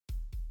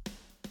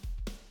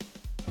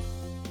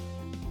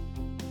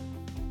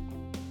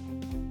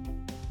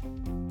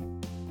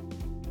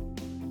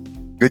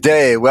Good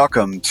day.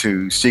 Welcome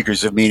to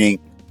Seekers of Meaning,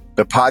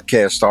 the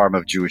podcast arm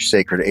of Jewish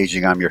Sacred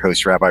Aging. I'm your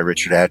host, Rabbi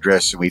Richard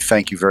Address, and we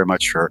thank you very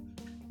much for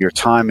your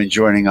time in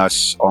joining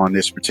us on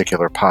this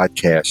particular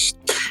podcast.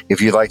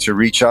 If you'd like to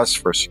reach us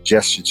for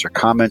suggestions or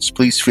comments,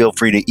 please feel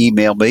free to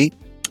email me,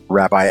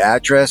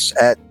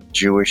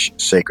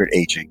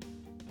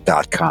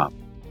 rabbiaddress@jewishsacredaging.com.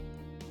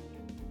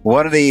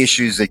 One of the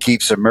issues that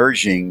keeps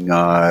emerging,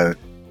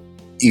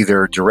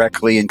 either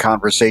directly in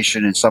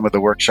conversation in some of the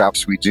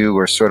workshops we do,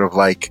 or sort of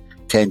like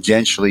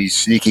tangentially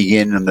sneaking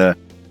in the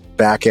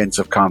back ends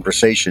of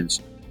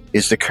conversations,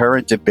 is the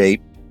current debate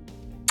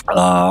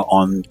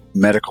on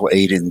medical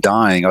aid in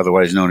dying,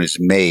 otherwise known as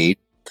MAID,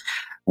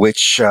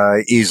 which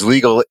is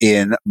legal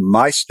in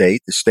my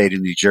state, the state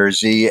of New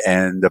Jersey,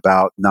 and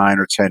about 9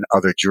 or 10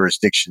 other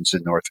jurisdictions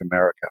in North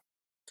America.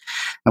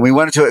 And we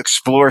wanted to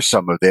explore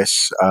some of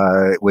this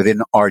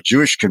within our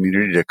Jewish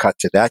community. To cut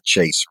to that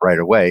chase right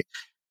away,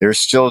 there's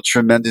still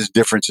tremendous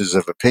differences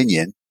of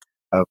opinion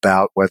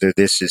about whether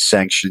this is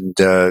sanctioned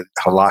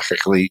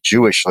halakhically,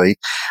 Jewishly.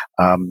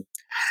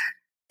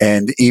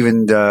 And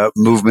even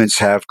movements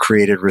have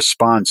created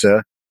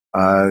responsa,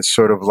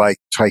 sort of like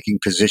taking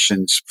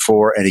positions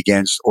for and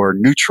against or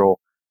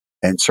neutral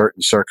in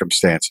certain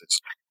circumstances.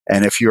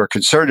 And if you're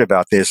concerned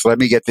about this, let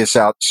me get this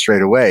out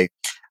straight away.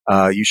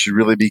 You should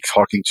really be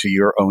talking to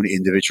your own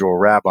individual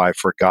rabbi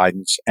for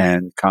guidance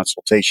and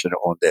consultation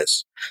on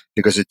this,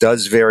 because it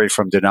does vary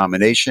from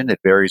denomination. It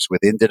varies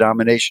within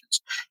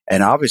denominations,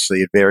 and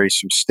obviously it varies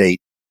from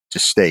state to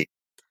state.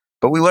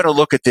 But we want to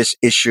look at this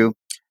issue,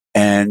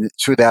 and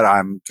to that,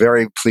 I'm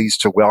very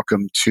pleased to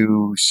welcome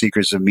two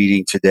Seekers of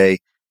Meaning today,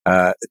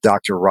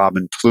 Dr.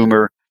 Robin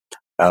Plumer,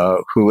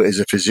 who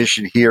is a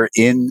physician here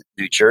in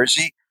New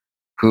Jersey,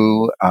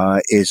 who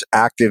is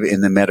active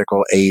in the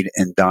medical aid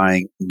and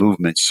dying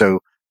movement. So,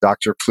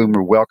 Dr.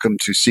 Plumer, welcome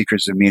to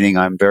Seekers of Meaning.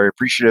 I'm very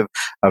appreciative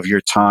of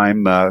your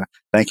time.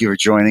 Thank you for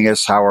joining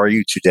us. How are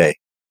you today?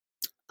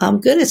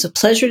 I'm good. It's a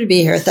pleasure to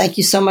be here. Thank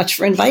you so much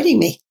for inviting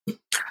me.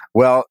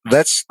 Well,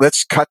 let's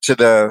cut to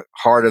the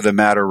heart of the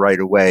matter right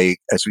away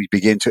as we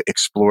begin to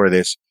explore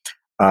this.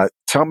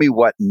 Tell me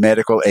what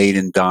medical aid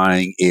in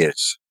dying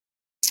is.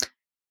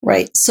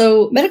 Right.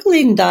 So, medical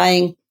aid in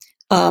dying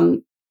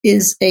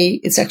it's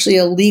actually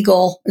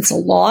it's a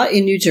law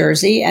in New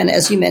Jersey, and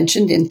as you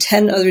mentioned, in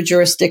 10 other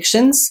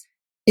jurisdictions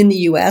in the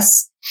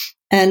U.S.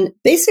 And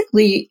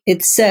basically,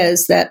 it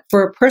says that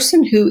for a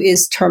person who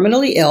is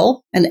terminally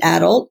ill, an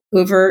adult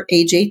over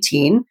age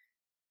 18,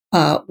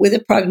 with a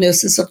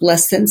prognosis of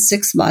less than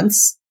 6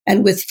 months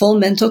and with full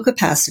mental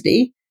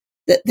capacity,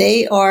 that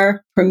they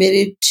are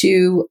permitted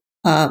to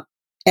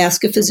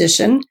ask a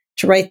physician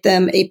to write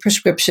them a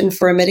prescription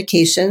for a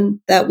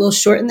medication that will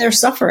shorten their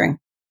suffering.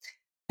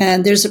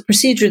 And there's a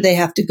procedure they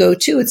have to go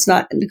to. It's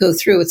not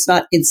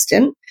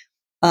instant.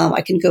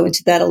 I can go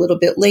into that a little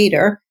bit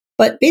later.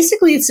 But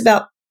basically, it's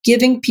about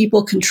giving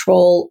people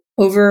control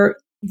over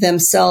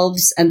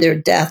themselves and their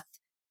death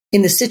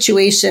in the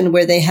situation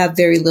where they have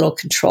very little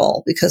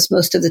control, because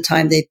most of the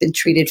time they've been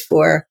treated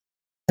for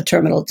a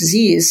terminal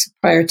disease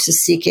prior to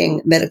seeking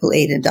medical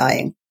aid in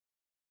dying.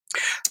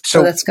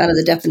 So that's kind of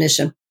the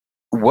definition.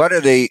 What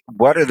are the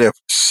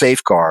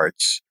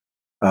safeguards?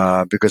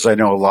 Because I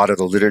know a lot of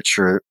the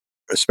literature,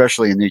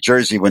 especially in New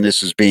Jersey, when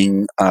this is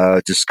being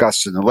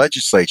discussed in the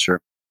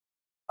legislature,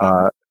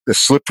 the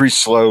slippery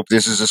slope.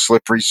 This is a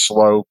slippery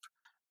slope.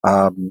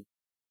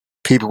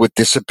 People with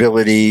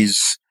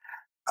disabilities.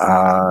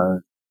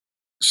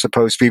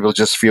 Suppose people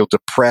just feel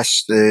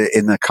depressed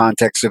in the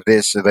context of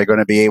this. Are they going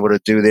to be able to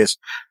do this?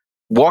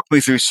 Walk me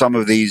through some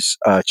of these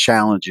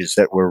challenges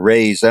that were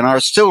raised and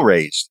are still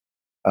raised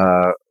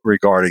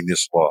regarding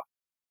this law.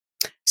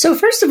 So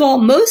first of all,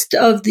 most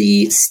of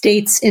the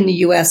states in the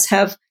U.S.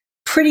 have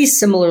pretty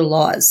similar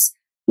laws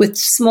with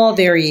small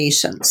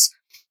variations.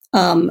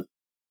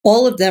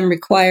 All of them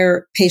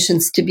require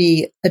patients to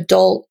be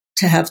adult,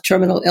 to have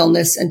terminal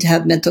illness, and to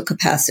have mental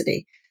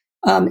capacity.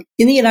 In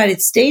the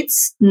United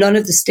States, none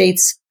of the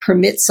states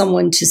permit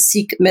someone to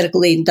seek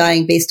medical aid in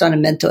dying based on a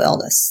mental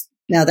illness.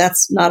 Now,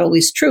 that's not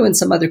always true in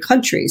some other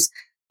countries,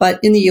 but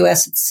in the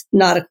U.S., it's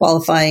not a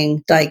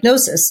qualifying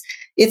diagnosis.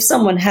 If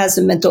someone has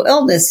a mental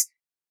illness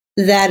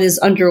that is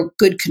under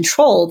good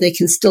control, they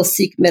can still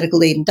seek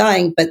medical aid in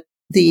dying, but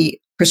the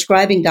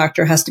prescribing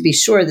doctor has to be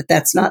sure that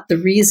that's not the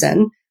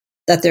reason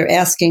that they're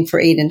asking for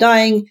aid in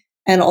dying,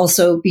 and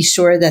also be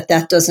sure that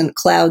that doesn't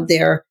cloud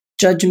their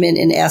judgment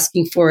in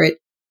asking for it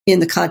in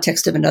the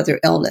context of another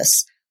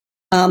illness.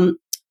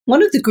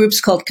 One of the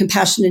groups called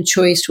Compassion and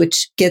Choice,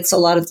 which gets a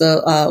lot of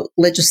the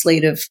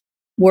legislative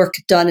work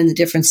done in the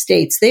different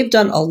states, they've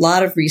done a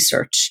lot of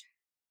research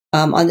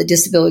on the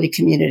disability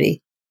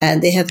community,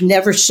 and they have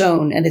never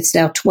shown, and it's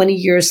now 20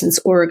 years since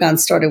Oregon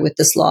started with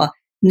this law,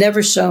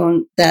 never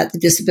shown that the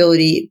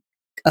disability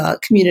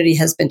community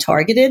has been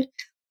targeted,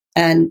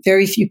 and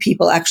very few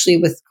people actually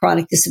with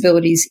chronic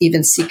disabilities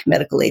even seek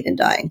medical aid in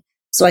dying.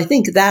 So I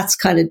think that's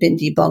kind of been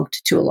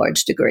debunked to a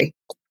large degree.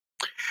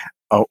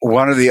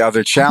 One of the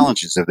other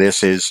challenges of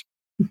this is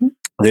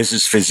this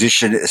is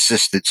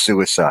physician-assisted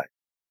suicide.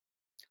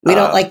 We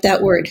don't like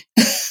that word.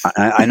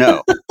 I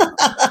know.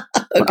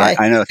 Okay.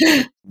 I know.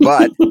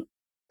 But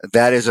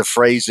that is a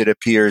phrase that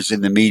appears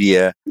in the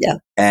media. Yeah.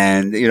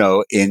 And,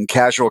 in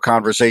casual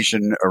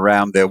conversation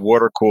around the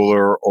water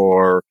cooler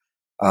or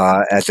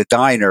at the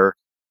diner.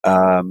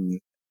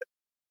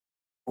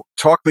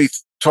 Talk me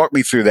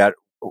through that.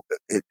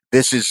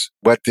 This is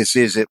what this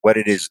is, what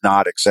it is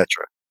not, etc.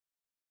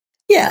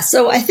 Yeah,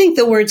 so I think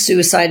the word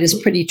suicide is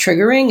pretty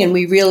triggering, and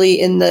we really,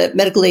 in the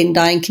medical aid and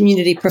dying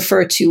community,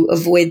 prefer to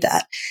avoid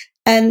that.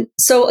 And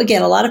so,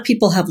 again, a lot of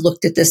people have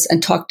looked at this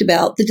and talked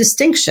about the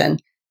distinction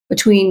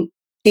between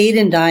aid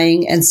and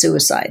dying and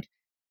suicide.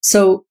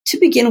 So, to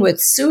begin with,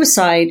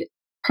 suicide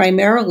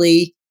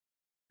primarily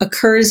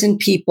occurs in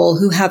people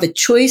who have a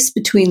choice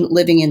between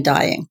living and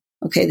dying.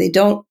 Okay, they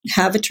don't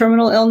have a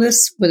terminal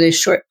illness with a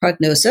short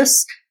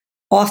prognosis.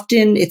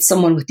 Often it's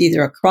someone with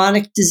either a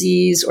chronic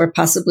disease or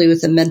possibly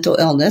with a mental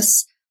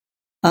illness.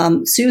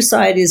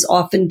 Suicide is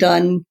often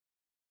done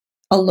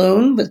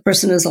alone, the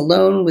person is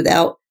alone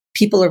without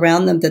people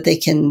around them that they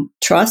can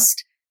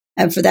trust.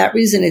 And for that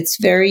reason,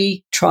 it's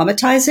very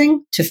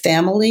traumatizing to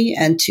family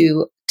and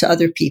to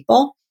other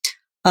people.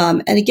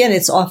 And again,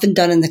 it's often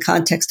done in the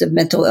context of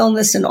mental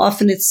illness, and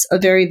often it's a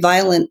very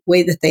violent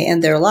way that they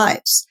end their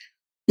lives.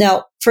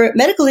 Now, for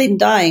medical aid and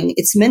dying,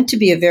 it's meant to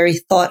be a very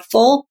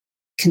thoughtful,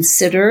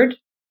 considered,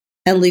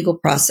 and legal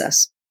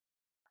process.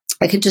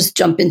 I could just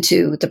jump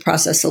into the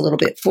process a little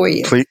bit for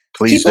you.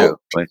 Please do.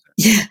 Please.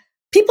 Yeah,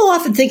 people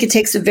often think it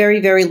takes a very,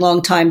 very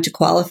long time to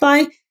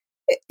qualify.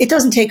 It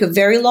doesn't take a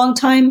very long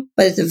time,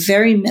 but at the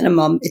very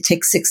minimum, it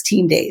takes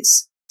 16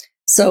 days.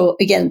 So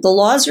again, the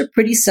laws are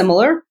pretty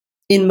similar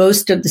in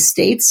most of the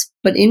states,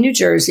 but in New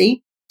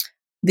Jersey,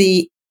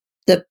 the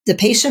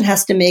patient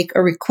has to make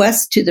a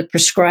request to the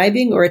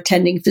prescribing or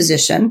attending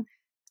physician.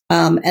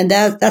 And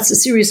that's a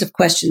series of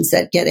questions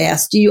that get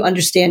asked. Do you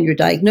understand your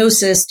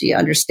diagnosis? Do you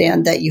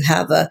understand that you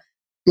have a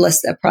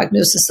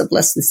prognosis of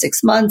less than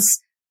 6 months?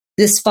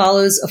 This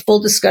follows a full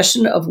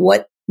discussion of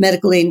what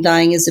medical aid and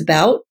dying is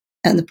about,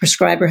 and the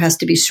prescriber has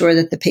to be sure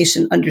that the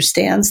patient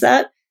understands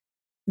that.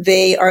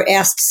 They are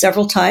asked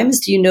several times,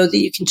 do you know that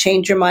you can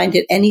change your mind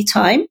at any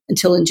time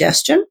until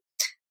ingestion?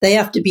 They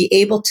have to be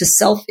able to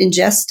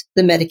self-ingest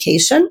the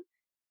medication.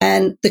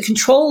 And the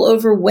control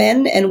over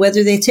when and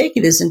whether they take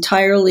it is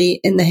entirely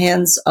in the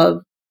hands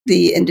of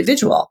the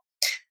individual.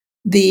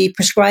 The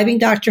prescribing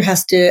doctor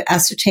has to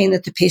ascertain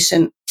that the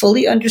patient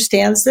fully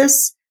understands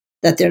this,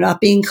 that they're not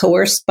being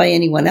coerced by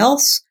anyone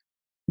else.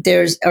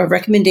 There's a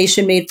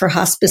recommendation made for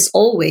hospice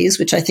always,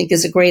 which I think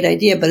is a great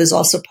idea, but is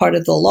also part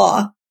of the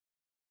law.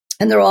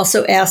 And they're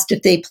also asked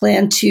if they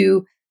plan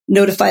to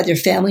notify their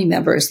family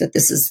members that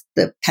this is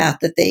the path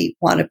that they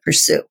want to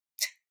pursue.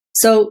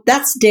 So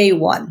that's day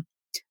one.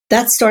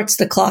 That starts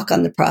the clock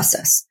on the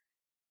process.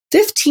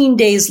 15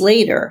 days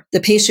later, the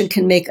patient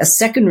can make a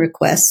second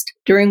request,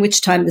 during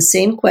which time the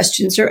same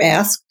questions are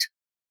asked.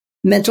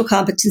 Mental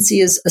competency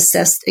is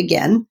assessed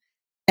again.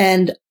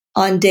 And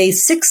on day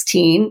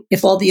 16,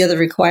 if all the other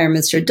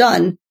requirements are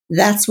done,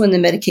 that's when the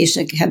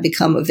medication can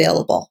become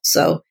available.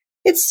 So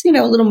it's, a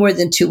little more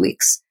than 2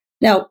 weeks.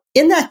 Now,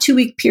 in that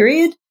 2-week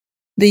period,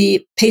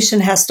 the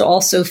patient has to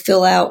also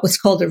fill out what's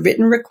called a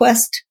written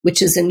request,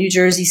 which is a New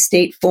Jersey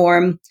state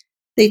form.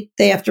 They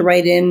have to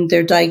write in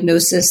their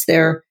diagnosis,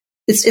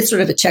 it's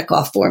sort of a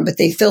checkoff form, but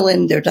they fill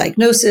in their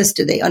diagnosis.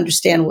 Do they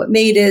understand what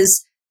MAID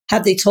is?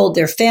 Have they told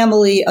their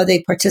family? Are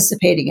they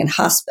participating in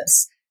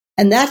hospice?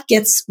 And that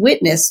gets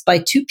witnessed by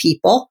 2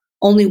 people,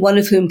 only one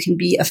of whom can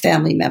be a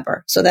family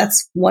member. So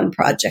that's one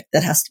project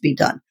that has to be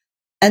done.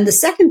 And the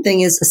second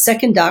thing is a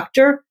second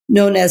doctor,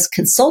 known as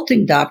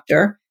consulting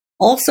doctor,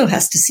 also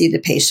has to see the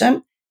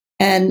patient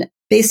and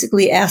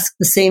basically ask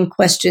the same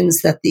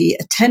questions that the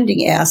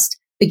attending asked,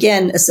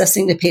 again,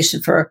 assessing the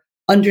patient for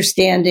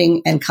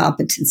understanding and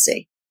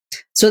competency.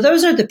 So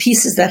those are the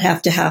pieces that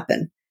have to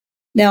happen.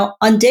 Now,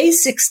 on day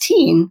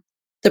 16,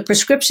 the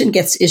prescription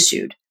gets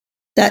issued.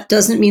 That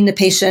doesn't mean the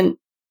patient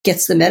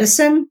gets the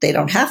medicine. They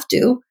don't have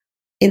to.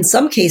 In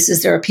some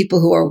cases, there are people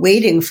who are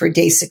waiting for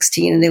day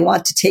 16 and they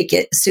want to take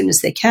it as soon as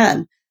they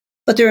can.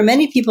 But there are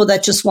many people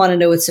that just want to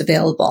know it's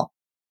available.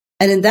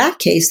 And in that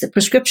case, the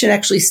prescription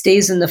actually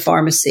stays in the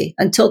pharmacy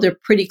until they're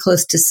pretty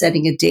close to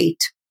setting a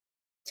date.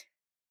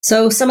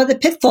 So some of the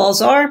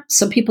pitfalls are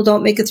some people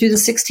don't make it through the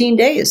 16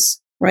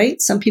 days, right?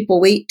 Some people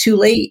wait too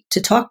late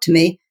to talk to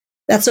me.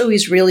 That's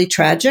always really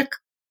tragic.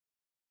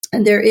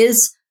 And there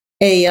is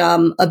a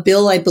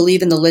bill, I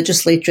believe, in the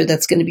legislature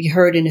that's going to be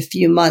heard in a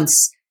few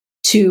months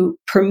to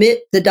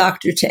permit the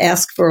doctor to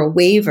ask for a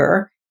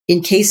waiver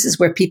in cases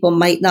where people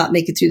might not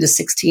make it through the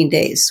 16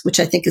 days, which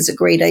I think is a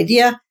great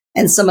idea.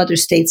 And some other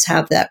states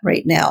have that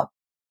right now.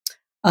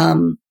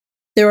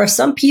 There are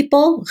some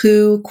people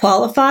who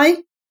qualify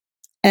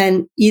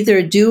and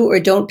either do or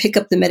don't pick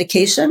up the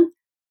medication,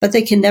 but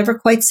they can never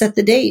quite set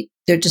the date.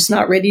 They're just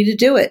not ready to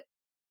do it.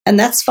 And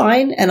that's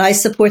fine. And I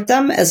support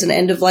them as an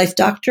end-of-life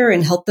doctor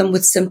and help them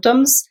with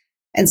symptoms.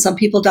 And some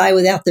people die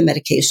without the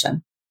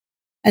medication.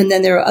 And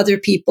then there are other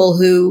people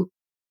who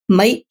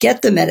might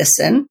get the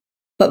medicine,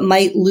 but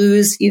might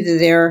lose either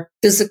their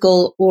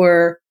physical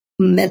or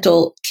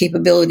mental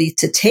capability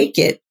to take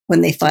it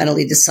when they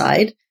finally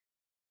decide.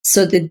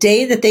 So the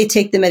day that they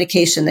take the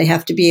medication, they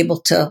have to be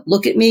able to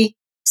look at me,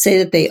 say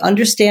that they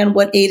understand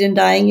what aid in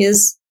dying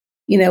is,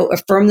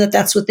 affirm that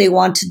that's what they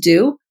want to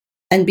do,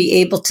 and be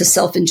able to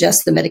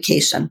self-ingest the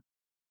medication.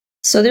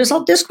 So there's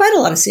quite a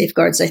lot of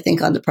safeguards, I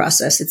think, on the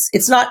process.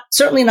 It's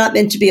certainly not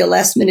meant to be a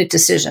last-minute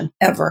decision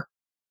ever.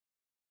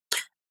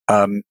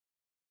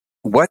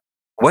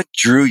 What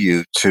drew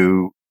you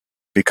to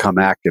become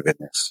active in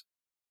this?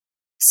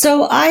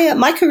 So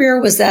my career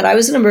was that I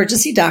was an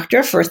emergency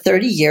doctor for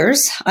 30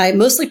 years. I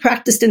mostly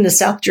practiced in the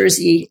South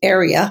Jersey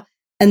area.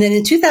 And then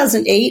in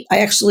 2008, I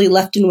actually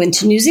left and went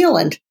to New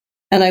Zealand.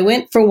 And I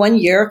went for 1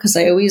 year because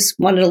I always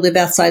wanted to live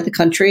outside the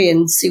country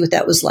and see what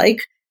that was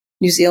like.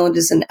 New Zealand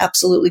is an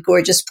absolutely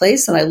gorgeous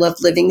place, and I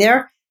loved living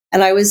there.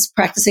 And I was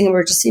practicing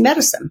emergency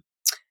medicine.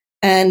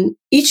 And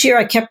each year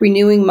I kept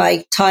renewing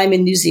my time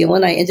in New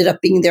Zealand. I ended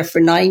up being there for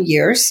 9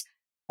 years.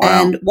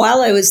 Wow. And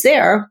while I was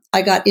there,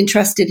 I got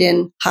interested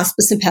in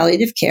hospice and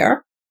palliative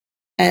care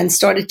and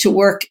started to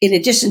work in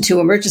addition to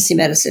emergency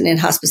medicine in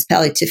hospice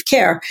palliative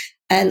care.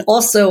 And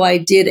also I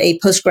did a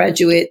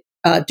postgraduate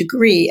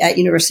degree at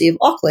University of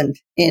Auckland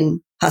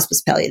in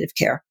hospice palliative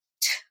care.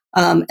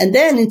 And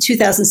then in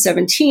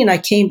 2017, I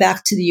came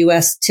back to the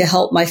U.S. to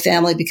help my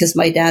family because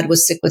my dad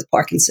was sick with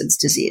Parkinson's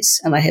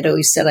disease. And I had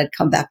always said I'd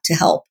come back to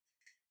help.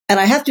 And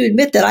I have to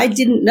admit that I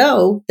didn't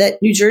know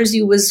that New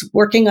Jersey was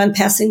working on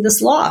passing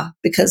this law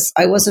because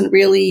I wasn't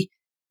really,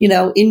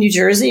 in New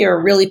Jersey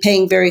or really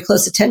paying very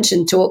close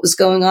attention to what was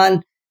going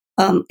on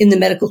in the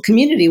medical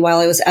community while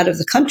I was out of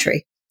the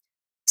country.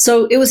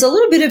 So it was a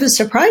little bit of a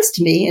surprise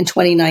to me in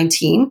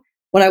 2019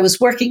 when I was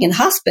working in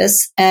hospice,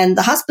 and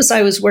the hospice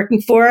I was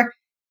working for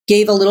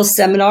gave a little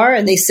seminar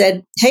and they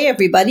said, hey,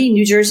 everybody,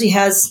 New Jersey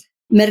has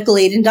medical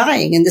aid in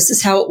dying, and this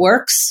is how it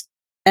works.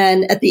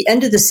 And at the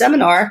end of the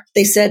seminar,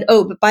 they said,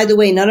 oh, but by the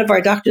way, none of our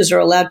doctors are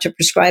allowed to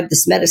prescribe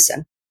this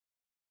medicine.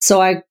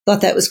 So I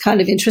thought that was kind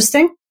of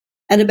interesting.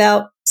 And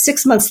about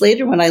 6 months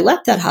later, when I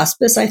left that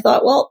hospice, I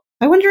thought, well,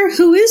 I wonder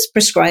who is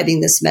prescribing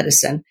this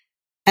medicine.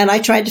 And I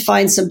tried to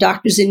find some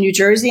doctors in New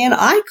Jersey, and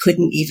I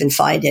couldn't even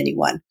find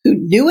anyone who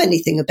knew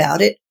anything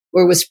about it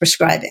or was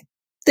prescribing.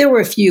 There were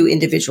a few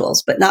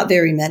individuals, but not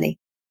very many.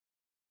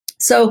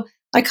 So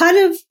I kind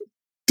of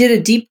did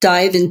a deep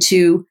dive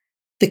into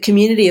the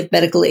community of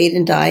medical aid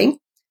in dying,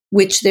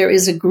 which there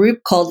is a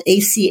group called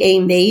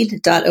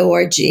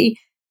acamade.org,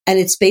 and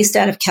it's based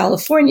out of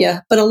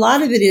California, but a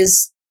lot of it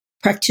is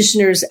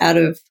practitioners out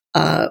of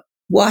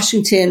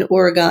Washington,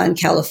 Oregon,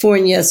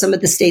 California, some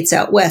of the states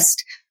out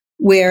west,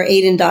 where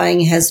aid in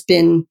dying has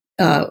been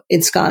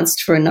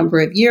ensconced for a number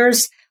of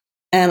years.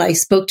 And I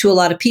spoke to a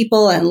lot of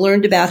people and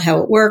learned about how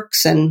it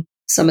works and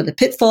some of the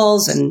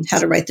pitfalls and how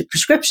to write the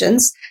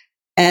prescriptions.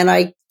 And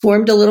I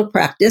formed a little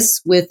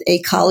practice with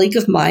a colleague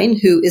of mine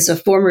who is a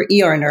former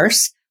ER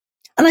nurse.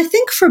 And I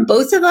think for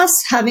both of us,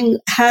 having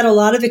had a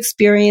lot of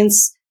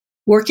experience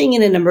working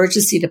in an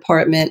emergency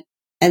department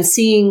and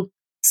seeing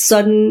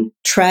sudden,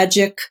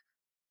 tragic,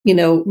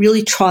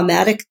 really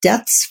traumatic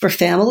deaths for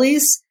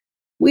families,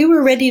 we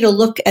were ready to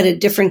look at a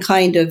different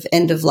kind of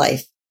end of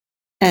life.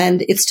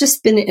 And it's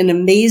just been an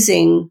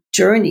amazing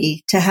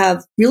journey to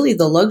have really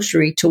the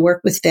luxury to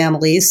work with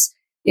families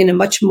in a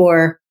much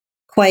more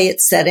quiet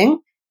setting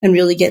and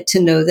really get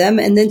to know them,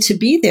 and then to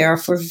be there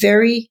for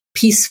very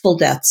peaceful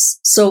deaths.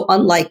 So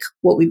unlike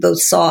what we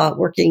both saw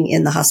working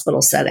in the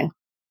hospital setting.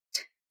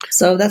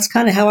 So that's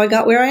kind of how I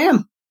got where I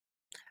am.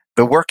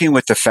 The working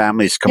with the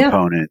families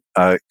component,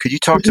 could you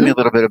talk to me a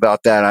little bit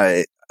about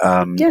that?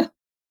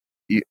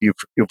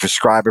 You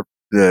prescribe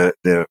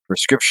the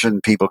prescription,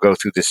 people go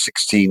through the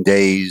 16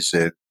 days,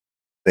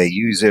 they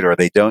use it or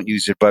they don't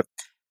use it, but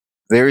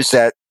there's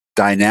that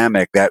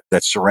dynamic that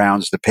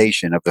surrounds the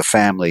patient of the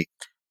family.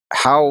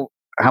 How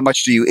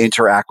much do you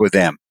interact with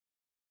them?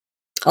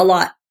 A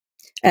lot.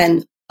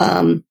 And,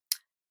 I'm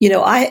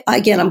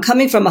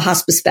coming from a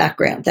hospice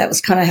background. That was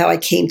kind of how I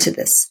came to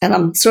this. And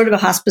I'm sort of a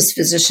hospice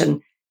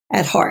physician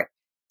at heart.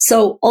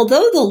 So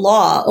although the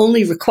law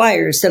only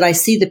requires that I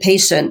see the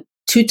patient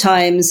 2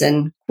 times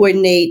and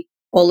coordinate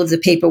all of the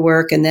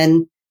paperwork and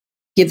then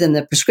give them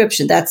the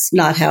prescription, that's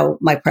not how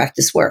my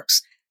practice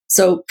works.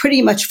 So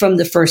pretty much from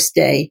the first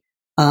day,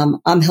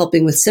 I'm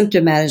helping with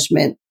symptom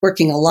management,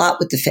 working a lot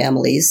with the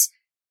families.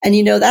 And,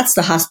 that's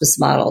the hospice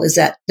model, is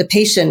that the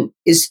patient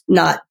is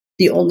not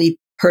the only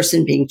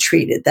person being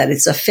treated, that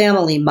it's a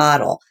family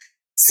model.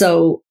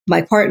 So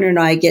my partner and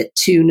I get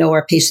to know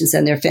our patients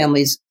and their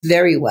families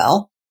very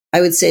well.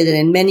 I would say that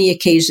in many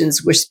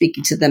occasions, we're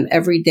speaking to them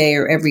every day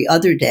or every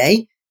other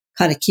day,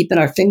 kind of keeping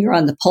our finger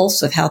on the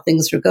pulse of how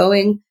things are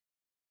going.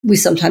 We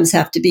sometimes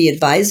have to be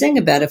advising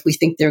about if we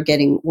think they're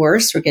getting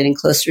worse or getting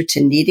closer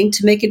to needing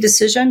to make a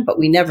decision, but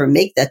we never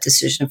make that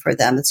decision for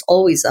them. It's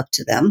always up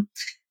to them.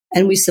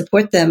 And we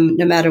support them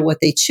no matter what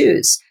they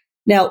choose.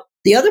 Now,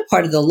 the other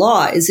part of the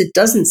law is it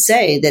doesn't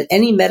say that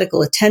any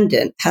medical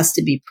attendant has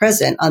to be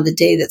present on the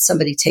day that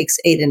somebody takes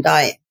aid in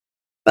dying.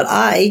 But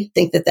I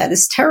think that that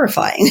is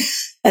terrifying.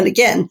 And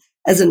again,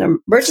 as an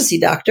emergency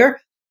doctor,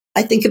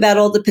 I think about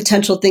all the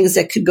potential things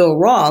that could go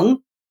wrong.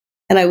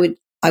 And I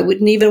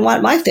wouldn't even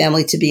want my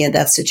family to be in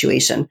that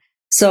situation.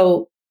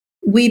 So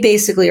we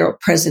basically are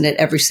present at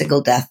every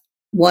single death.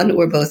 One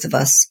or both of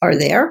us are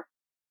there,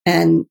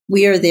 and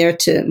we are there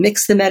to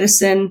mix the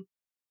medicine,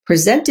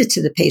 present it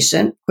to the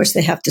patient. Of course,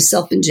 they have to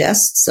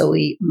self-ingest, so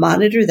we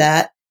monitor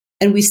that,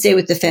 and we stay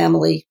with the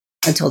family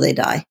until they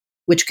die,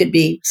 which could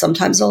be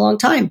sometimes a long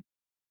time.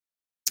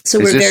 So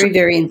Is we're this, very,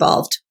 very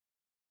involved.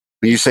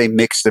 when you say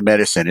mix the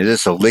medicine, is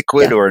this a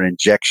liquid Yeah. or an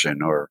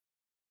injection or?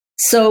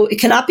 So it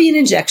cannot be an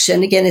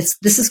injection. Again,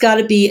 this has got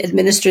to be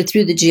administered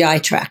through the GI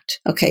tract.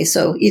 Okay,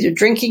 so either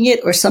drinking it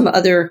or some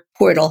other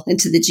portal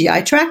into the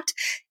GI tract.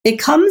 It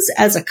comes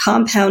as a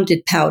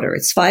compounded powder.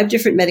 It's 5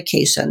 different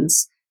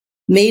medications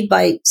made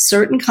by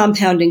certain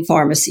compounding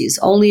pharmacies,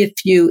 only a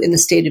few in the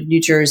state of New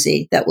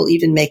Jersey that will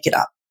even make it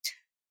up.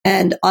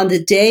 And on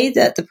the day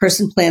that the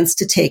person plans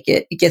to take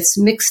it, it gets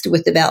mixed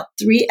with about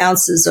 3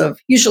 ounces of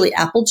usually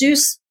apple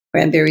juice,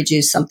 cranberry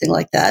juice, something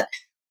like that.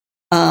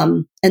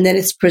 And then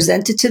it's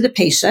presented to the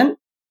patient,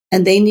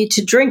 and they need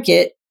to drink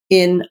it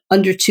in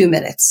under 2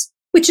 minutes,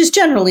 which is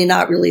generally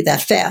not really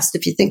that fast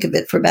if you think of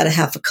it, for about a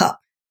half a cup.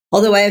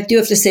 Although I do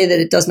have to say that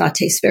it does not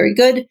taste very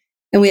good.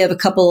 And we have a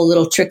couple of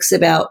little tricks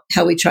about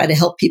how we try to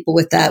help people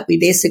with that. We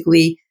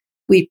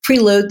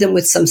preload them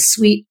with some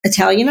sweet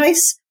Italian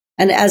ice.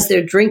 And as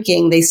they're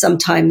drinking, they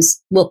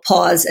sometimes will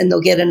pause and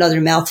they'll get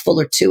another mouthful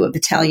or 2 of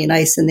Italian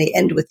ice, and they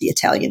end with the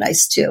Italian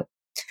ice too.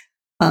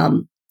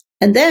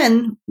 And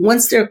then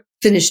once they're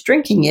finished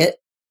drinking it,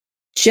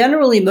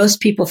 generally most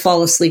people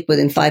fall asleep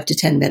within 5 to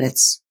 10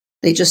 minutes.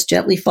 They just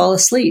gently fall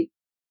asleep.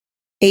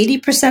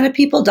 80% of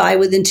people die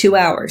within 2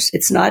 hours.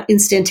 It's not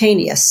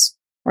instantaneous,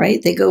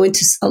 right? They go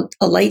into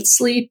a light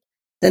sleep,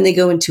 then they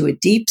go into a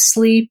deep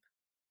sleep,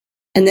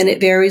 and then it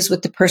varies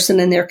with the person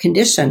and their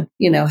condition,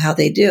 how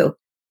they do.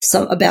 As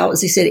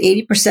I said,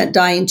 80%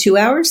 die in 2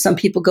 hours. Some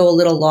people go a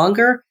little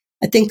longer.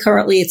 I think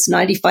currently it's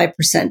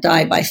 95%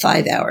 die by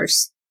 5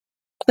 hours.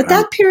 But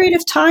that period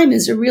of time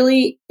is a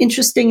really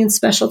interesting and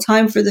special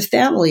time for the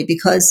family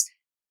because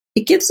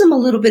it gives them a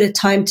little bit of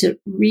time to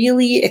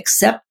really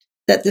accept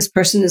that this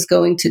person is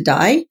going to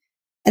die.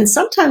 And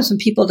sometimes when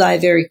people die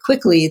very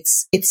quickly,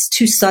 it's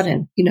too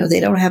sudden.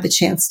 They don't have a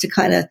chance to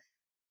kind of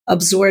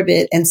absorb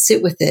it and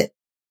sit with it.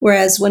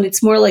 Whereas when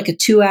it's more like a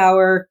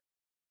 2-hour,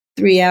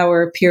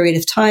 3-hour period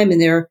of time,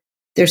 and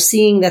they're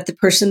seeing that the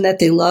person that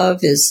they love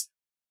is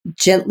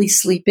gently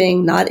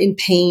sleeping, not in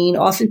pain.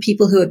 Often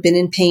people who have been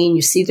in pain,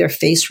 you see their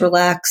face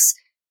relax,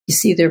 you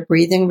see their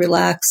breathing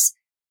relax,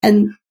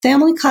 and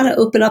family kind of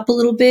open up a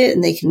little bit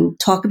and they can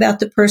talk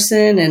about the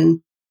person. And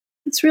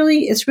it's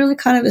really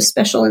kind of a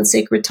special and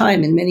sacred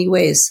time in many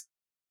ways.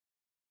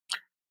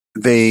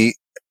 The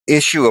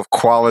issue of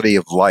quality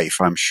of life,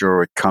 I'm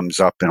sure it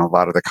comes up in a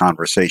lot of the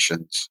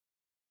conversations.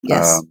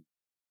 Yes.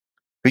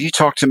 Could you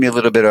talk to me a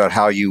little bit about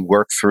how you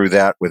work through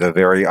that with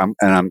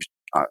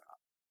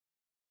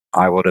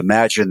I would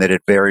imagine that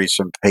it varies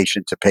from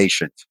patient to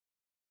patient.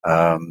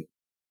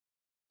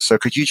 So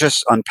could you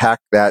just unpack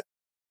that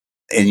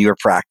in your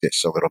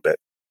practice a little bit?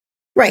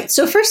 Right.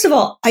 So first of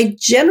all, I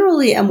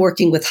generally am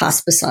working with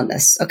hospice on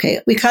this.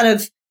 Okay. We kind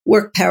of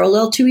work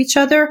parallel to each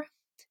other.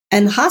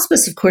 And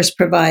hospice, of course,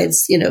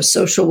 provides,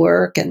 social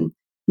work and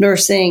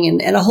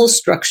nursing and a whole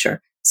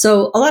structure.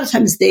 So a lot of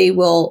times they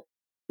will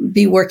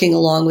be working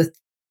along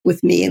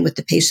with me and with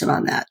the patient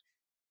on that.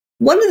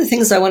 One of the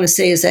things I want to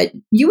say is that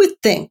you would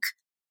think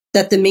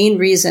that the main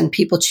reason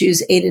people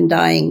choose aid in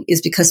dying is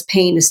because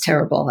pain is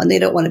terrible and they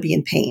don't want to be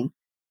in pain.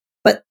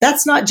 But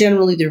that's not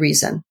generally the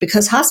reason,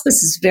 because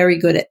hospice is very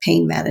good at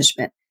pain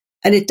management.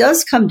 And it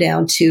does come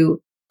down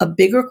to a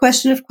bigger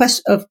question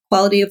of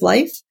quality of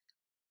life.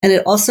 And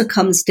it also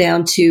comes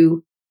down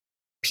to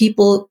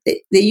people,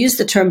 they use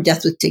the term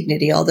death with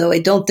dignity, although I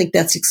don't think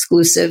that's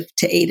exclusive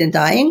to aid in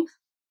dying.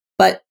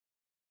 But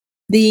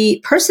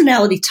the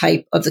personality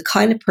type of the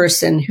kind of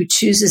person who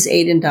chooses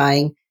aid in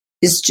dying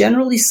is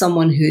generally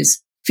someone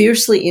who's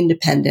fiercely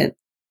independent,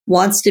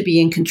 wants to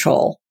be in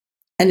control,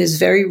 and is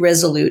very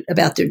resolute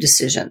about their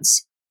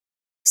decisions.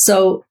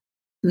 So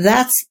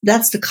that's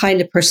the kind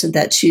of person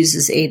that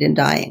chooses aid in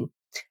dying.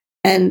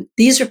 And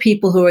these are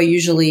people who are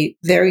usually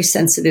very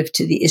sensitive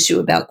to the issue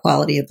about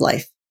quality of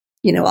life.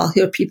 I'll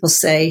hear people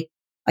say,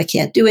 I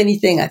can't do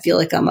anything. I feel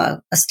like I'm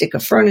a stick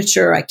of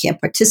furniture. I can't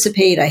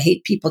participate. I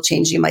hate people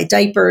changing my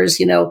diapers.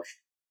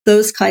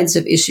 Those kinds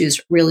of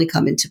issues really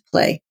come into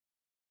play.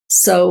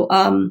 So,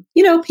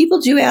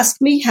 people do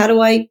ask me, how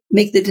do I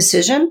make the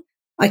decision?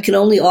 I can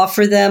only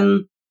offer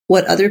them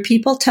what other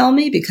people tell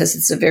me because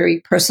it's a very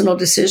personal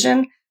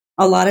decision.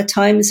 A lot of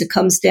times it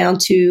comes down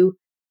to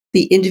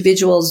the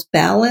individual's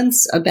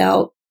balance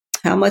about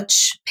how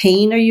much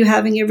pain are you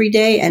having every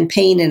day, and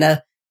pain in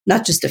a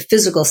not just a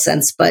physical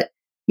sense, but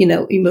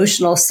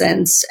emotional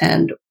sense,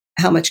 and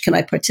how much can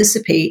I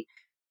participate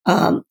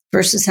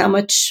versus how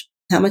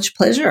much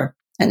pleasure.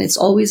 And it's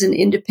always an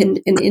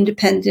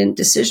independent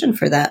decision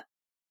for that.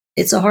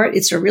 It's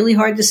a really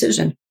hard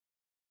decision.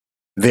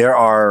 There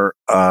are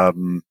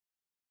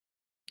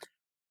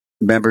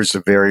members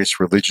of various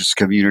religious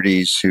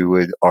communities who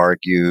would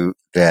argue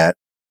that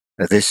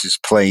this is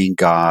playing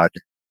God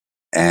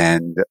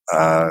and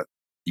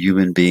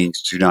human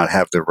beings do not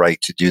have the right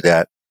to do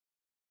that,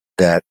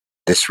 that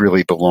this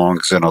really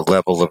belongs in a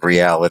level of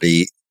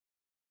reality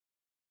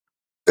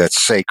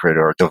that's sacred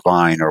or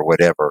divine or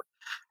whatever.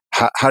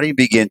 How do you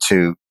begin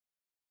to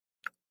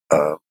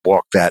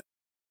walk that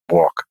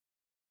walk?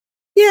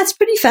 Yeah, it's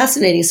pretty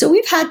fascinating. So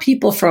we've had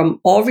people from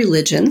all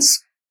religions.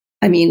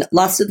 I mean,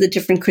 lots of the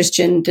different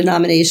Christian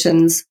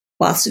denominations,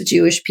 lots of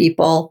Jewish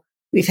people.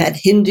 We've had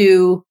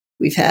Hindu.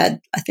 We've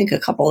had, I think, a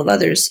couple of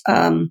others.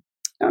 I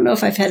don't know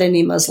if I've had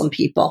any Muslim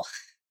people.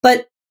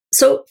 But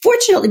so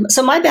fortunately,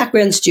 so my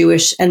background's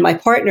Jewish and my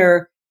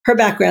partner, her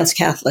background's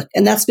Catholic.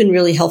 And that's been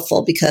really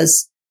helpful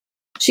because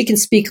she can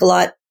speak a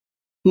lot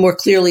more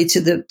clearly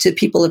to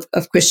people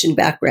of Christian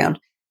background.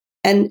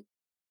 And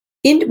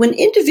when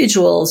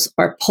individuals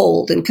are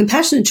polled, and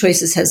Compassionate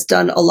Choices has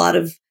done a lot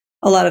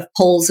of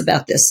polls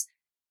about this,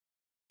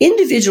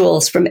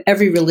 individuals from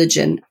every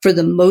religion, for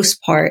the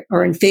most part,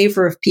 are in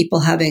favor of people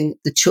having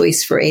the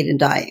choice for aid in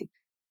dying.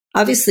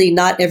 Obviously,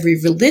 not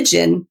every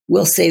religion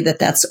will say that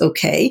that's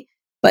okay,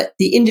 but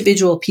the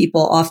individual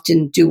people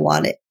often do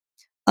want it.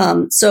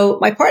 So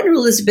my partner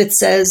Elizabeth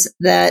says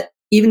that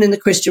even in the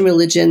Christian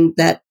religion,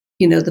 that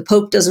the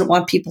Pope doesn't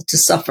want people to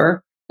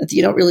suffer, that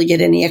you don't really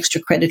get any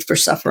extra credit for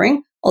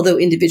suffering, although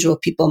individual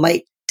people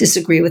might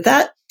disagree with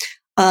that.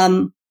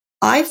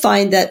 I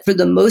find that for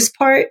the most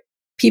part,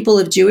 people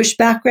of Jewish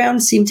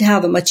background seem to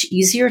have a much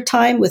easier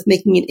time with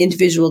making an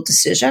individual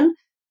decision.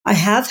 I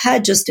have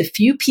had just a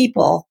few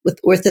people with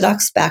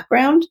Orthodox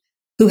background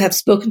who have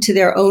spoken to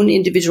their own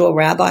individual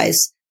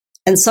rabbis.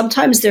 And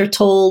sometimes they're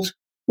told,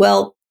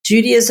 well,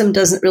 Judaism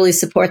doesn't really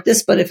support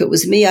this, but if it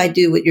was me, I'd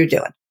do what you're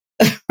doing.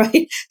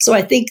 Right? So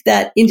I think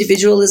that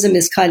individualism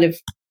is kind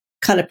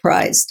of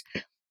prized.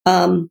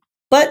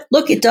 But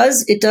look, it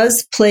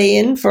does play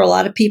in for a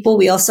lot of people.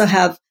 We also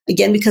have,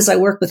 again, because I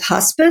work with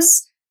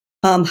hospice,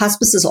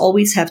 hospices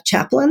always have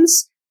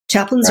chaplains.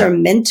 Chaplains Right. are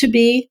meant to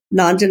be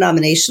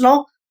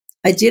non-denominational.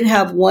 I did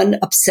have one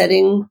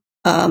upsetting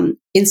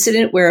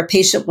incident where a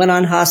patient went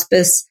on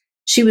hospice.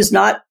 She was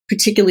not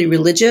particularly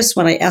religious.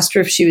 When I asked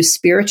her if she was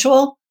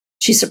spiritual,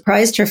 she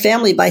surprised her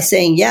family by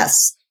saying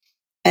yes.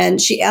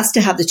 And she asked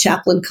to have the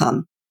chaplain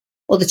come.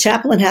 Well, the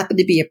chaplain happened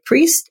to be a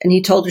priest, and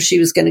he told her she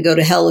was going to go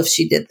to hell if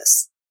she did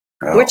this.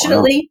 Oh,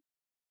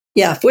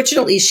 wow.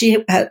 Fortunately, she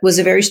was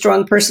a very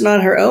strong person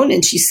on her own,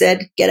 and she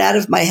said, "Get out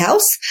of my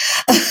house,"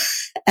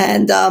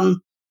 and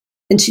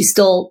she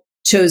still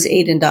chose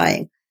aid in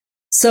dying.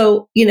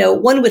 So,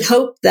 one would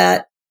hope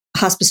that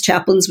hospice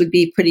chaplains would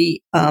be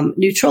pretty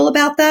neutral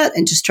about that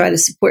and just try to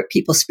support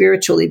people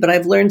spiritually. But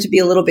I've learned to be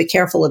a little bit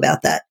careful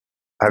about that.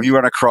 Have you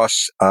run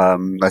across,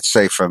 let's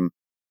say, from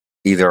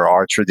either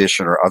our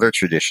tradition or other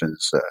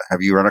traditions,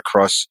 have you run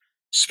across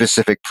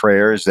specific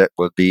prayers that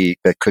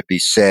could be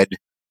said,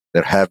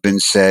 that have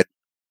been said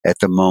at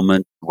the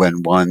moment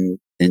when one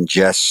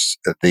ingests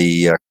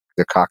the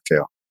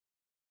cocktail?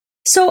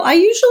 So I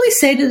usually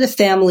say to the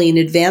family in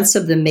advance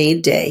of the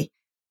MAID day,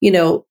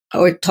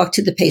 or talk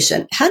to the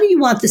patient, how do you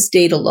want this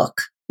day to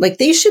look? Like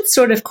they should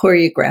sort of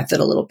choreograph it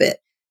a little bit.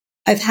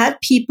 I've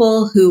had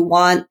people who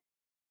want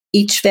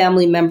each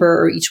family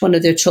member or each one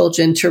of their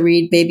children to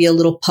read maybe a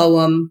little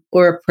poem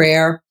or a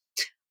prayer.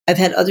 I've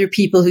had other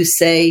people who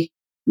say,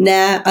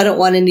 nah, I don't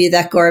want any of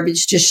that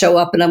garbage. Just show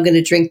up and I'm going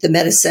to drink the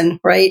medicine,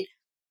 right?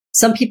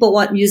 Some people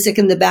want music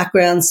in the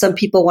background. Some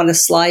people want a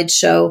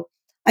slideshow.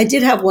 I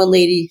did have one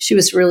lady, she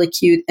was really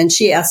cute, and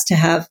she asked to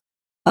have,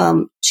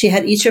 she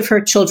had each of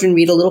her children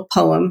read a little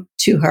poem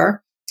to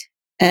her.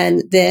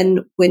 And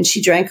then when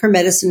she drank her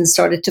medicine and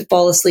started to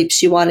fall asleep,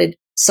 she wanted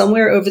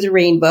Somewhere Over the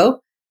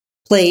Rainbow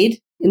played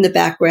in the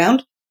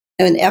background.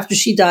 And after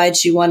she died,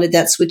 she wanted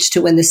that switch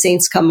to When the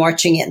Saints Come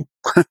Marching In.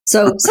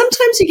 So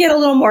sometimes you get a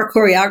little more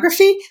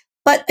choreography.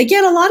 But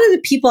again, a lot of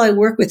the people I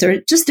work with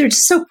they're just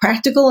so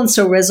practical and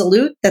so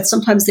resolute that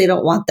sometimes they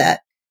don't want that.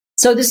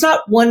 So there's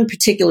not one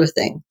particular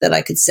thing that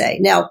I could say.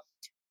 Now,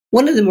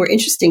 one of the more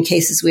interesting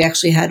cases we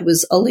actually had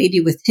was a lady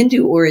with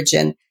Hindu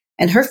origin,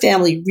 and her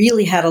family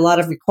really had a lot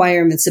of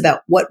requirements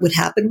about what would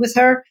happen with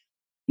her,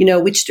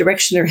 which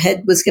direction her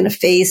head was going to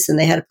face, and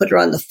they had to put her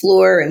on the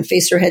floor and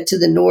face her head to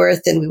the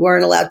north, and we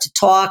weren't allowed to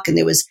talk, and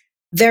there was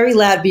very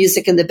loud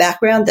music in the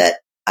background that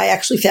I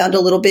actually found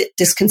a little bit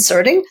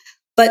disconcerting.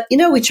 But,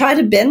 we try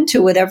to bend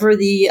to whatever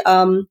the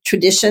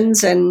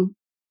traditions and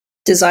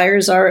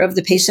desires are of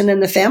the patient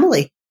and the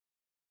family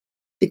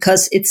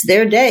because it's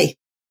their day,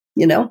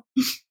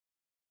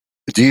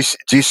 Do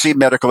you see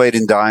medical aid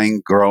in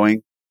dying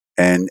growing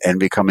and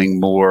becoming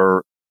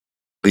more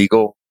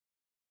legal?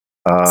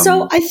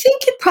 So I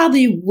think it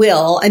probably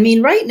will. I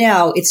mean, right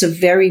now, it's a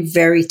very,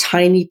 very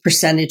tiny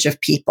percentage of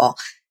people.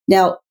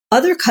 Now,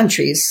 other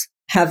countries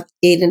have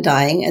aid in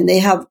dying, and they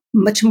have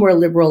much more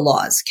liberal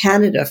laws.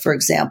 Canada, for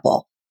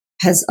example,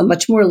 has a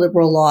much more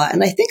liberal law.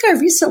 And I think I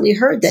recently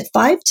heard that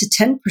 5 to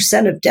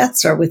 10% of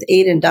deaths are with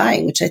aid in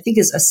dying, which I think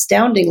is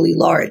astoundingly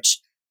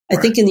large. I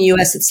think in the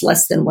US, it's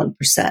less than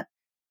 1%.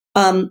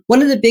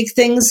 One of the big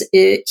things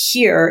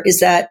here is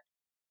that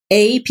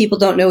people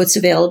don't know it's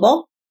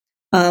available.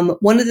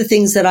 One of the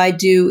things that I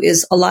do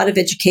is a lot of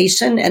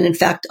education. And in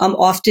fact, I'm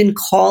often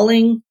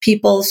calling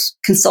people's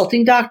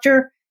consulting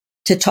doctor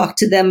to talk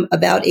to them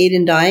about aid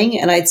in dying.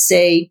 And I'd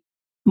say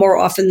more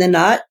often than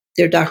not,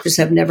 their doctors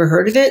have never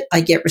heard of it.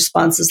 I get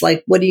responses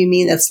like, what do you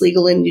mean that's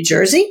legal in New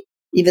Jersey?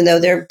 Even though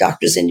they're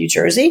doctors in New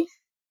Jersey.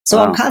 So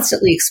Wow. I'm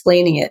constantly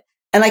explaining it.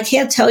 And I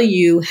can't tell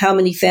you how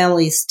many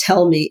families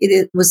tell me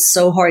it was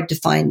so hard to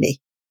find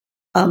me.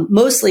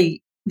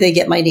 Mostly they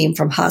get my name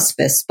from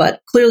hospice,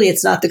 but clearly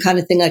it's not the kind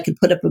of thing I could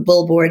put up a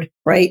billboard,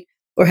 right?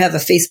 Or have a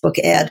Facebook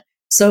ad.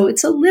 So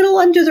it's a little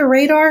under the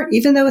radar,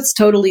 even though it's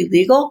totally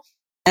legal.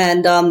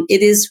 And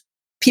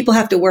people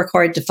have to work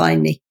hard to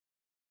find me.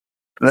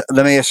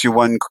 Let me ask you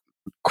one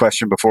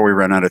question before we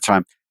run out of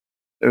time.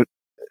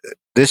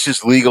 This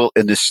is legal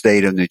in the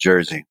state of New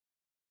Jersey.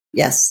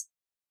 Yes.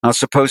 Now,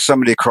 suppose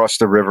somebody across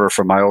the river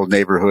from my old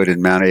neighborhood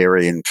in Mount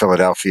Airy in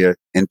Philadelphia,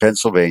 in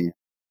Pennsylvania,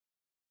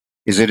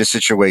 is in a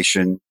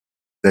situation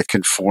that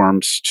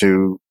conforms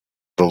to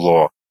the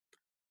law.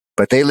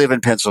 But they live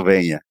in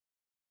Pennsylvania.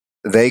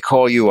 They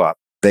call you up.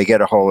 They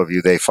get a hold of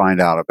you. They find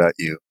out about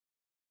you.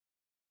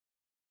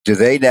 Do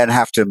they then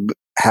have to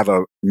have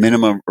a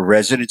minimum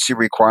residency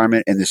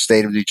requirement in the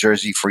state of New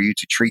Jersey for you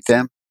to treat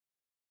them?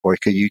 Or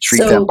can you treat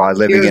them by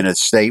living in a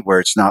state where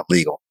it's not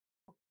legal?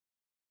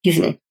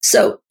 Excuse me.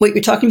 So what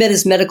you're talking about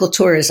is medical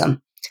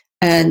tourism.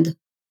 And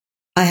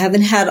I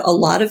haven't had a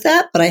lot of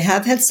that, but I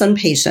have had some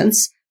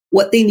patients.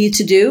 What they need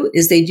to do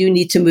is they do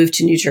need to move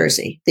to New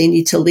Jersey. They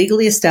need to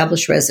legally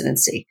establish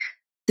residency.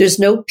 There's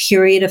no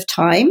period of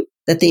time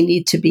that they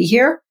need to be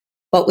here,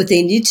 but what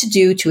they need to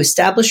do to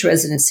establish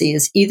residency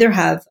is either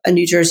have a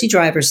New Jersey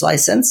driver's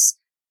license,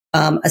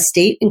 a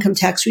state income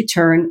tax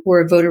return, or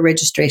a voter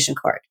registration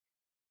card.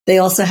 They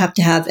also have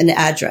to have an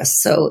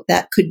address. So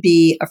that could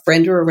be a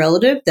friend or a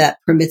relative that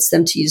permits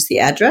them to use the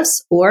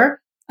address. Or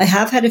I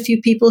have had a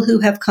few people who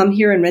have come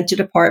here and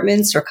rented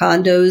apartments or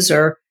condos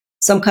or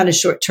some kind of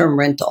short-term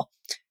rental.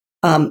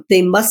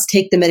 They must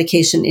take the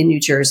medication in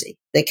New Jersey.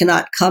 They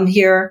cannot come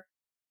here,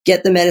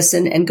 get the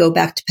medicine, and go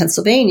back to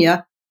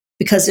Pennsylvania,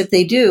 because if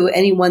they do,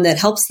 anyone that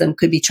helps them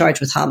could be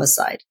charged with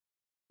homicide.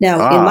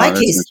 Now, in my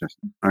case,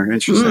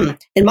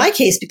 in my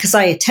case, because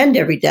I attend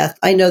every death,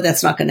 I know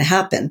that's not going to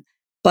happen.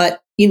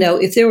 But,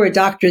 if there were a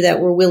doctor that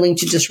were willing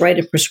to just write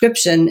a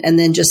prescription and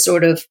then just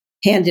sort of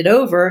hand it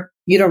over,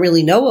 you don't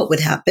really know what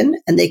would happen,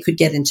 and they could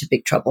get into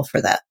big trouble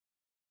for that.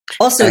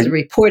 Also, the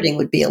reporting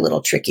would be a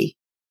little tricky.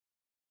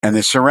 And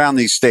the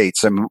surrounding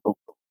states,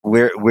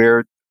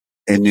 we're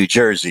in New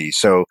Jersey,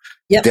 so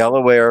yep.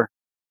 Delaware,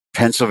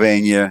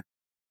 Pennsylvania,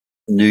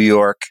 New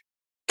York,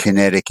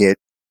 Connecticut,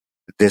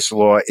 this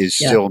law is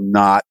still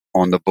not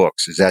on the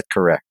books. Is that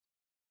correct?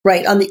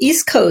 Right. On the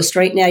East Coast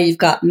right now, you've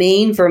got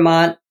Maine,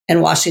 Vermont,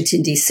 and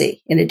Washington,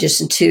 D.C., in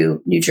addition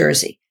to New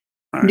Jersey.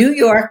 Right. New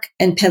York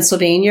and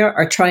Pennsylvania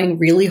are trying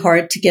really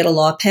hard to get a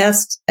law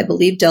passed. I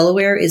believe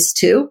Delaware is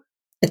too.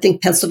 I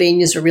think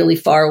Pennsylvania's a really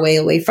far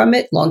away from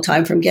it, long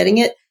time from getting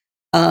it.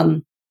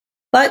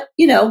 But,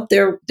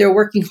 they're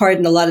working hard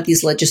in a lot of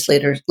these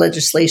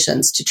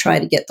legislations to try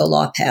to get the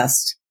law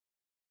passed.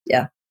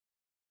 Yeah.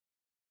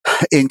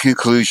 In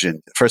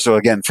conclusion, first of all,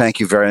 again, thank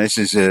you very much.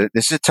 This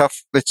is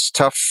tough. It's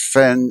tough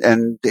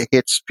and it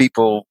hits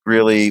people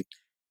really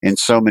in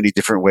so many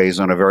different ways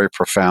on a very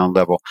profound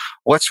level.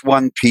 What's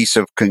one piece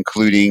of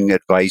concluding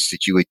advice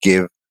that you would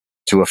give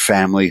to a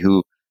family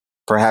who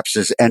perhaps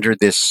has entered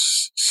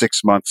this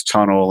 6-month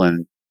tunnel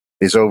and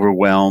is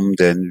overwhelmed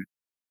and,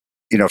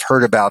 have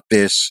heard about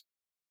this?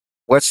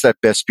 What's that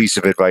best piece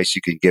of advice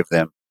you can give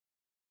them?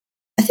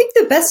 I think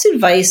the best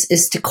advice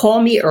is to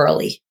call me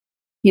early.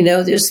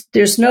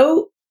 There's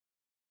no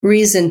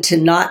reason to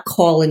not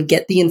call and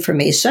get the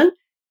information.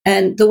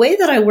 And the way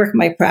that I work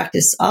my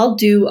practice, I'll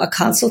do a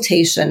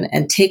consultation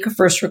and take a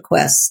first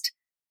request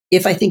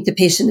if I think the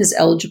patient is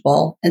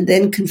eligible, and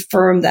then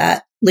confirm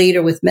that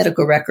later with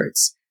medical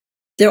records.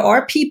 There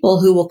are people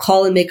who will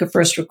call and make a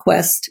first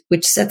request,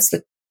 which sets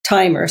the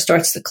timer,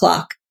 starts the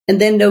clock, and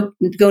then go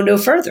no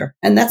further.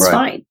 And that's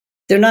fine.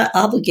 They're not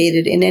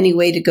obligated in any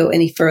way to go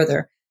any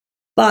further.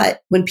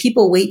 But when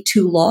people wait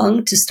too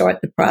long to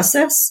start the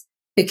process,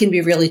 it can be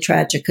really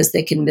tragic because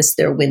they can miss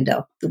their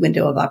window, the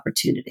window of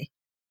opportunity.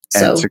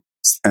 And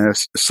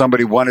if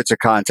somebody wanted to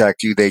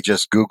contact you, they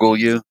just Google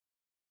you?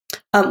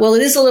 Well,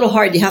 it is a little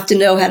hard. You have to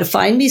know how to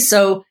find me.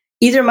 So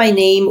either my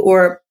name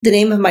or the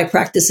name of my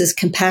practice is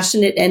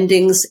Compassionate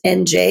Endings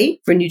NJ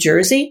for New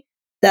Jersey.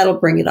 That'll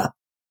bring it up.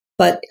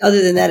 But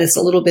other than that, it's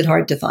a little bit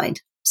hard to find.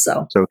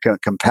 So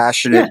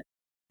Compassionate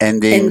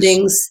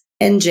Endings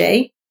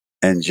NJ.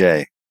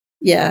 NJ.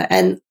 Yeah.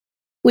 And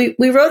we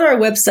wrote our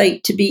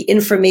website to be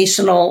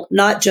informational,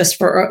 not just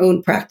for our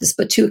own practice,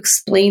 but to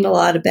explain a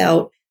lot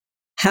about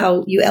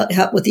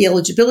what the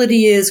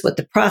eligibility is, what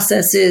the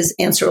process is,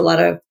 answer a lot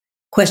of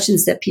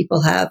questions that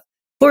people have.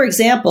 For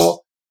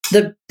example,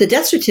 the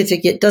death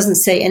certificate doesn't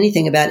say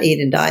anything about aid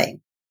in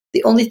dying.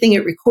 The only thing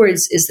it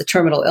records is the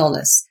terminal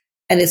illness.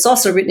 And it's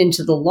also written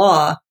into the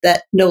law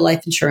that no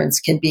life insurance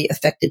can be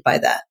affected by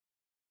that.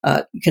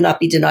 You cannot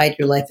be denied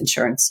your life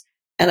insurance.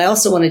 And I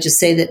also want to just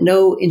say that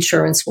no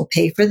insurance will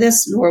pay for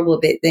this, nor will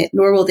they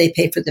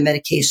pay for the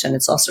medication.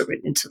 It's also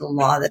written into the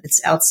law that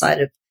it's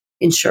outside of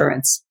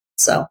insurance.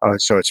 So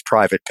it's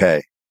private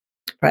pay.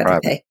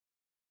 Private pay.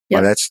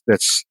 Yep. Well,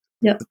 that's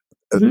yep.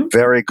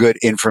 Very good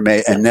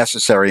information and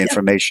necessary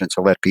information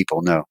to let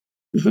people know.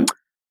 Mm-hmm.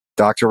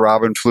 Dr.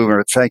 Robin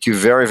Plumer, thank you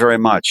very, very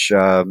much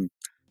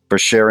for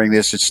sharing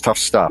this. It's tough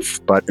stuff,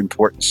 but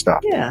important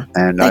stuff. Yeah.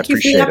 And thank I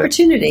appreciate you for the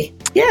opportunity.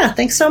 Yeah.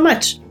 Thanks so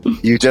much.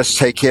 You just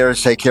take care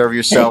of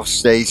yourself,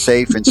 stay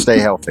safe, and stay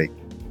healthy.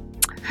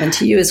 And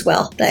to you as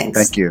well. Thanks.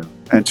 Thank you.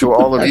 And to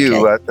all of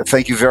you,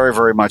 thank you very,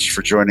 very much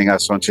for joining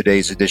us on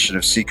today's edition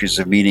of Seekers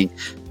of Meaning,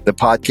 the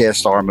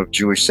podcast arm of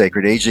Jewish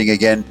Sacred Aging.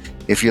 Again,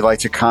 if you'd like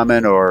to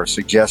comment or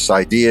suggest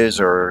ideas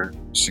or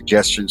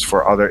suggestions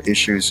for other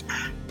issues,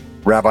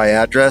 Rabbi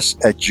address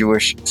at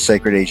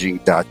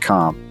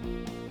jewishsacredaging.com.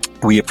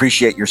 We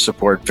appreciate your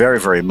support very,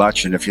 very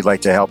much. And if you'd like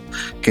to help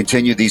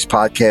continue these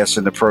podcasts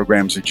and the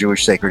programs of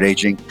Jewish Sacred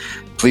Aging,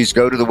 please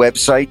go to the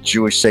website,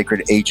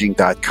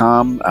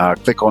 jewishsacredaging.com.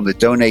 Click on the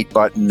donate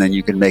button, and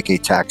you can make a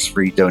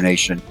tax-free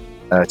donation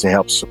to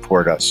help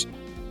support us.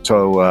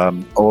 So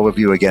all of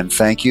you, again,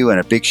 thank you.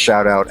 And a big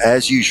shout out,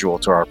 as usual,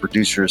 to our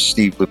producers,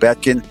 Steve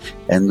Lubetkin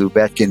and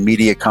Lubetkin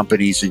Media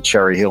Companies in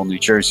Cherry Hill, New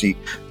Jersey,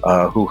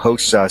 who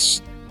hosts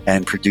us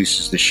and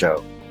produces the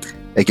show.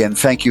 Again,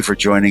 thank you for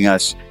joining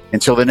us.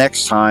 Until the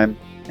next time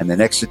and the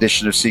next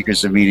edition of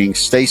Seekers of Meaning,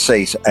 stay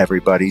safe,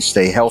 everybody.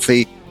 Stay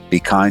healthy. Be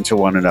kind to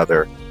one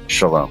another.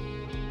 Shalom.